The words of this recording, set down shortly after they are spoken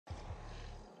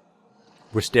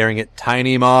We're staring at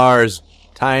tiny Mars.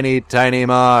 Tiny, tiny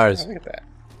Mars. Oh, look at that.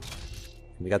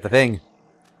 We got the thing.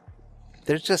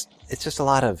 It's just a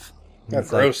lot of... That's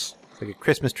gross. It's like a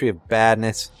Christmas tree of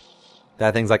badness.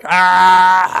 That thing's like, ah!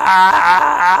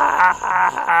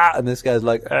 And this guy's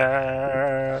like,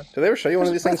 ah. Did they ever show you one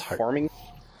of these things forming?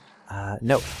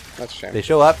 No. That's a shame. They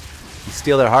show up, you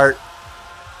steal their heart.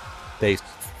 They,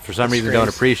 for some reason, don't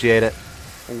appreciate it.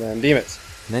 And then demons.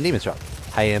 And then demons show up.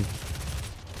 Hi, Im.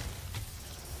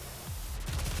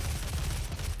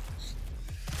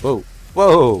 Whoa.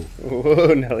 Whoa.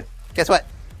 Whoa, Nelly. Guess what?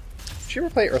 Did you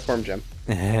ever play Earthworm Jim?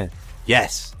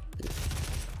 Yes.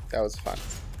 That was fun.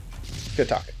 Good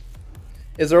talk.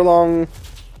 Is there a long...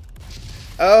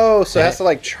 Oh, so it has to,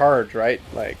 like, charge, right?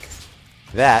 Like...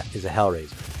 That is a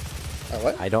Hellraiser. Oh,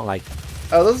 what? I don't like them.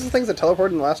 Oh, those are the things that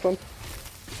teleported in the last one?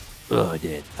 Oh, I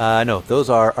did. No, those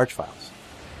are Archfiles.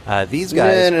 These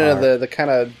guys No, the kind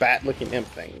of bat-looking imp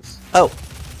things. Oh,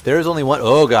 there is only one.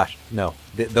 Oh, gosh. No,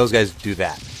 those guys do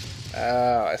that.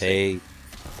 Oh, I see.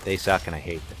 They suck, and I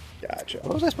hate them. Gotcha.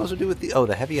 What was I supposed to do with the... Oh,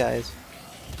 the heavy eyes.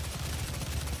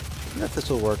 I wonder if this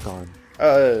will work on...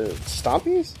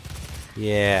 Stompies?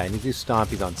 Yeah, I need to do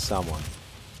Stompies on someone.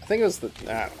 I think it was the...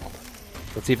 I don't know.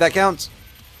 Let's see if that counts.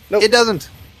 Nope. It doesn't.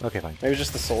 Okay, fine. Maybe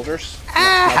just the soldiers?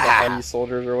 Not the heavy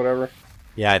soldiers or whatever?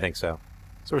 Yeah, I think so.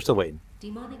 So we're still waiting.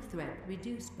 Demonic threat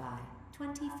reduced by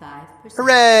 25%.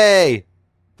 Hooray!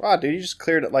 Wow, dude, you just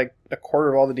cleared like a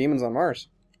quarter of all the demons on Mars.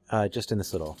 Just in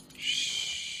this little...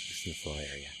 Just in this little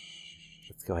area.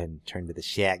 Let's go ahead and turn to the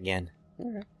shotgun.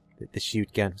 Okay. The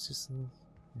shoot gun.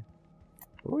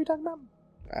 What were we talking about?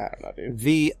 I don't know, dude.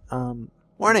 The,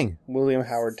 warning. William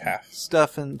Howard Taft.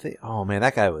 Stuff and oh man,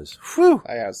 that guy was, whew.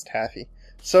 That guy was taffy.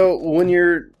 So when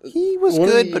you're... He was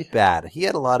good, but bad. He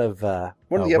had a lot of, we're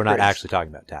not upgrades. actually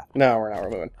talking about Taft. No, we're not. We're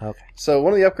moving. Okay. So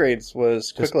one of the upgrades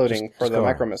was quick loading for just the go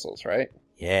micro missiles, right?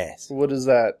 Yes. What is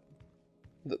that?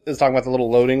 It's talking about the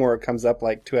little loading where it comes up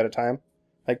like 2 at a time?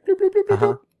 Like, bloop, bloop, bloop, bloop,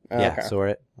 bloop. Oh, yeah, okay. so we're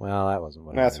it. Well, that wasn't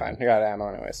what No, that's fine. You got ammo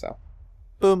anyway, so.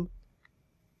 Boom.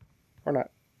 Or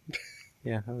not.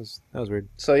 Yeah, that was weird.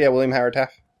 So yeah, William Howard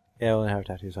Taft. Yeah, William Howard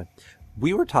Taft was fine.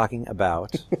 We were talking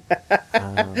about...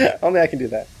 Only I can do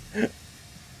that.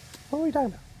 What were we talking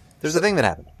about? There's a thing that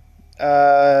happened.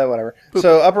 Whatever. Boop.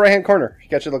 So upper right-hand corner, you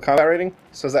got your little combat rating.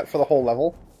 So is that for the whole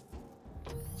level?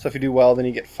 So if you do well, then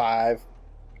you get 5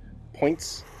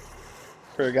 points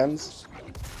for your guns.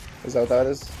 Is that what that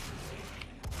is?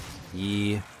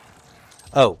 Yeah.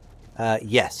 Oh,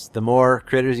 yes. The more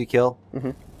critters you kill,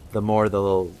 the more the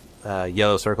little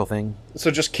yellow circle thing.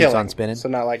 So just killing. Keeps on spinning. So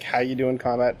not like how you do in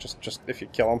combat, just if you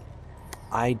kill them.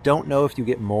 I don't know if you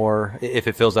get more, if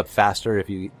it fills up faster, if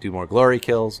you do more glory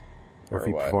kills, or if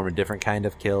you perform a different kind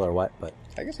of kill, or what. But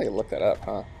I guess I could look that up,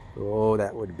 huh? oh,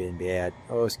 that would have been bad.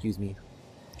 Oh, excuse me.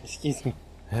 Excuse me.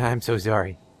 I'm so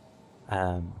sorry.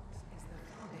 But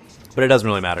it doesn't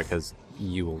really matter because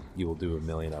you will do 1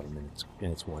 million of them,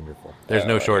 and it's wonderful. There's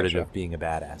no shortage of being a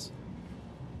badass.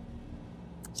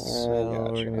 So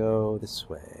we're gonna go this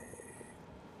way.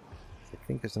 I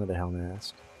think there's another helmet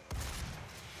mask.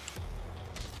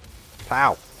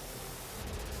 Pow!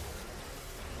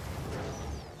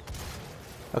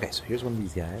 Okay, so here's one of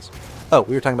these guys. Oh,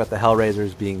 we were talking about the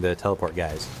Hellraisers being the teleport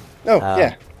guys. Oh,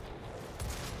 yeah.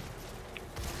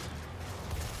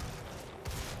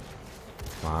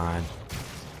 Come on.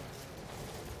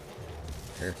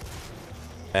 Here.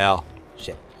 Well,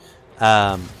 shit.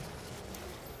 And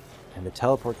the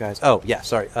teleport guys... Oh, yeah,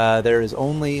 sorry. There is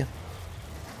only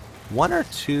 1 or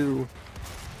 2...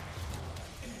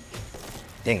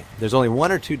 Dang it. There's only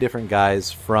 1 or 2 different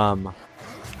guys from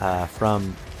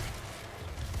Doom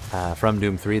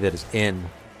 3 that is in...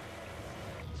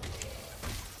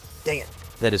 Dang it.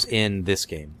 That is in this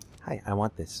game. Hi, I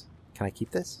want this. Can I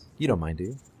keep this? You don't mind, do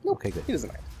you? Nope. Okay, good. He doesn't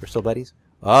mind. We're still buddies?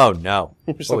 Oh, no.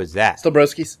 What was that? Still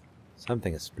broskies.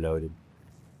 Something exploded.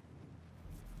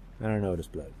 I don't know what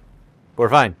exploded. But we're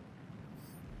fine.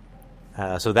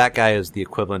 So that guy is the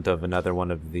equivalent of another one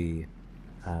of the...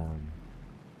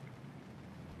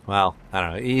 well, I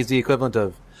don't know. He's the equivalent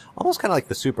of almost kind of like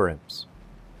the super imps.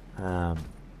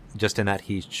 Just in that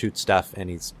he shoots stuff and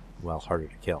he's, well, harder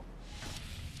to kill.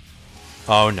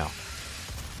 Oh, no.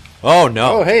 Oh,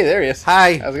 no. Oh, hey, there he is.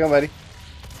 Hi. How's it going, buddy?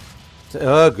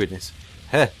 Oh, goodness.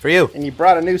 For you. And you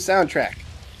brought a new soundtrack.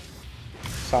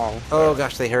 Song. Oh,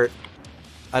 gosh, they hurt.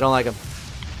 I don't like them.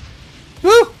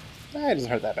 Woo! It doesn't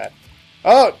hurt that bad.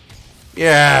 Oh!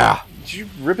 Yeah! Did you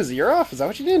rip his ear off? Is that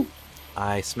what you did?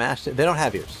 I smashed it. They don't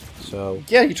have ears, so...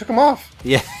 Yeah, you took them off.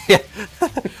 Yeah, yeah.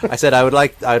 I said I would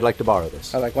like to borrow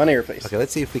this. I'd like one ear, please. Okay,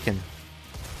 let's see if we can...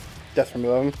 Death from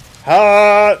above him.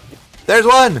 Hot! There's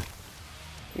one!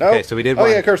 No. Okay, so we did Oh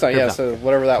one. yeah, curb stomp. Curb Yeah, stomp. so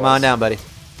whatever that Come was. on down, buddy.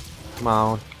 Come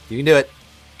on. You can do it.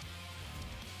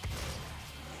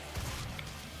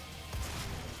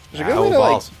 There's a good Ow, way to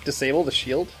balls. like disable the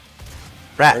shield. Or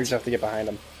Rat. you just have to get behind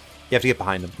him. You have to get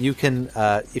behind them. You can,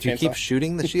 if you keep Chainsaw.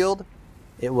 shooting the shield,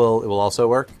 it will also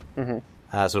work. Mm-hmm.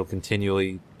 So it'll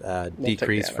continually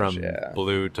decrease damage, from yeah.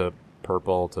 blue to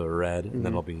purple to red, and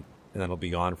then Mm-hmm. it'll be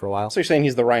gone for a while. So you're saying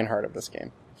he's the Reinhardt of this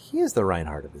game? He is the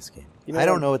Reinhardt of this game. You know I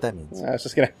don't what? know what that means. I was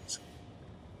just gonna.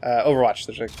 Overwatch.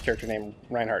 There's a character named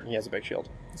Reinhardt, and he has a big shield.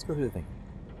 Let's go through the thing.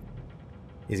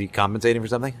 Is he compensating for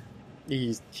something?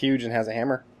 He's huge and has a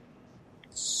hammer.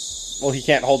 Well, he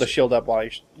can't hold a shield up while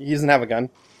he doesn't have a gun.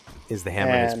 Is the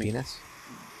hammer his And- penis?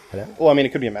 Hello? Well, I mean, it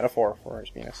could be a metaphor for his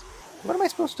penis. What am I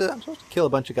supposed to? I'm supposed to kill a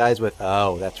bunch of guys with.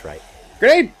 Oh, that's right.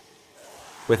 Grenade!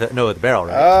 With a no, with a barrel,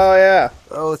 right? Oh yeah,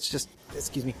 Oh, it's just.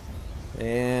 Excuse me.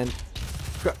 And.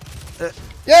 yeah,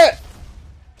 Yeah.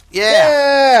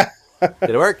 yeah! Did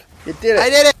it work? You did it. I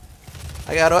did it.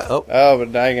 I got it. Oh, Oh, but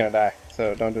now you're gonna die,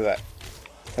 so don't do that.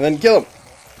 And then kill him.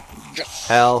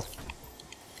 hell.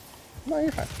 No,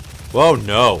 you're fine. Whoa,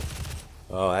 no.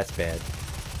 Oh, that's bad.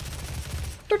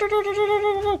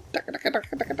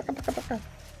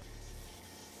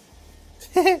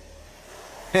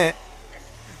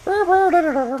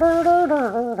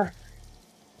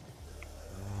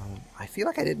 I feel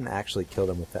like I didn't actually kill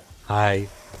them with that. Hi.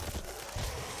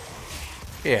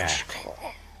 Yeah.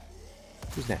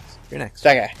 Who's next? You're next.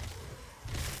 That guy.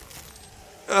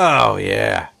 Oh,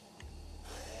 yeah.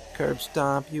 Curb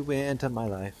stomp you into my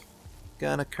life.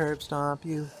 Gonna curb stomp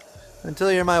you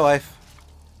until you're my wife.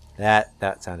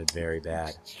 That sounded very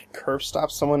bad. Curb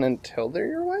stop someone until they're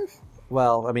your wife?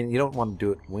 Well, I mean, you don't want to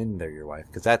do it when they're your wife,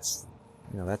 because that's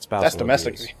spousal That's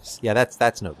domestic abuse. abuse. Yeah,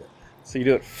 that's no good. So you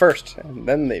do it first, and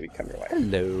then they become your wife.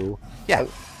 Hello. Yeah.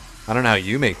 I don't know how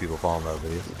you make people fall in love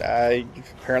with you.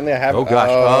 Apparently I have. Oh gosh.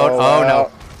 Oh wow.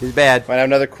 no. He's bad. Might have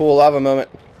another cool lava moment.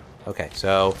 Okay,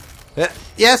 so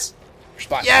yes.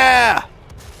 Spot. Yeah.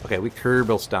 Okay, we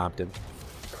Kerbal stomped him.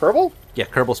 Kerbal? Yeah,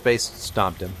 Kerbal Space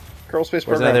stomped him. Kerbal Space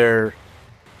Where's Program. another?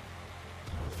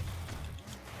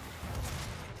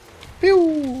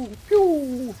 Pew!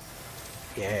 Pew!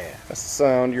 Yeah. That's the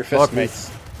sound your More fist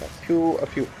makes. A pew, a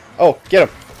pew. Oh, get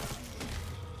him!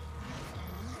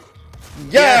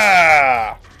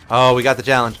 Yeah! Oh, we got the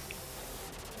challenge.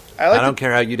 I I don't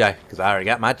care how you die, because I already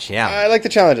got my challenge. like the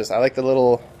challenges. I like the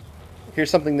little. Here's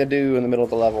something to do in the middle of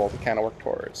the level to kind of work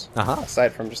towards. Uh-huh.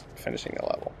 Aside from just finishing the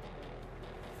level.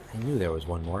 I knew there was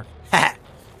one more.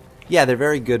 Yeah, they're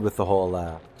very good with the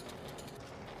whole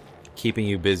keeping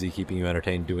you busy, keeping you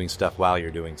entertained, doing stuff while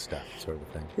you're doing stuff, sort of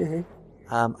thing.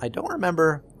 Mm-hmm. I don't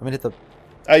remember. I'm gonna hit the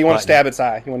Oh, you want Button. to stab its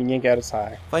eye. You want to yank out its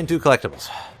eye. find 2 collectibles.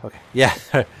 Okay. Yeah.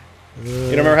 You don't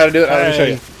remember how to do it? Let me show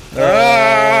you.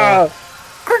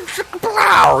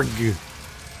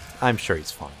 I'm sure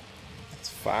he's fine. It's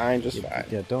fine, just fine.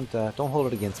 Yeah, don't hold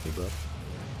it against me, bro.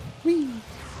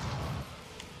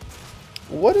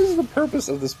 What is the purpose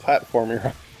of this platform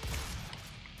you're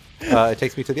on? It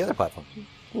takes me to the other platform.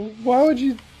 Why would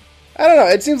you... I don't know.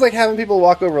 It seems like having people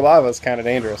walk over lava is kind of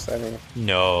dangerous. I mean,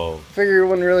 No. I figure you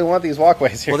wouldn't really want these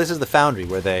walkways here. Well, this is the foundry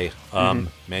where they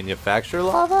manufacture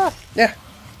lava. Yeah.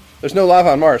 There's no lava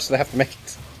on Mars, so they have to make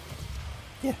it.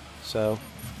 Yeah. So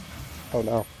Oh,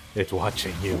 no. it's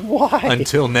watching you. Why?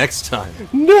 Until next time.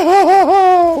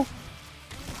 No!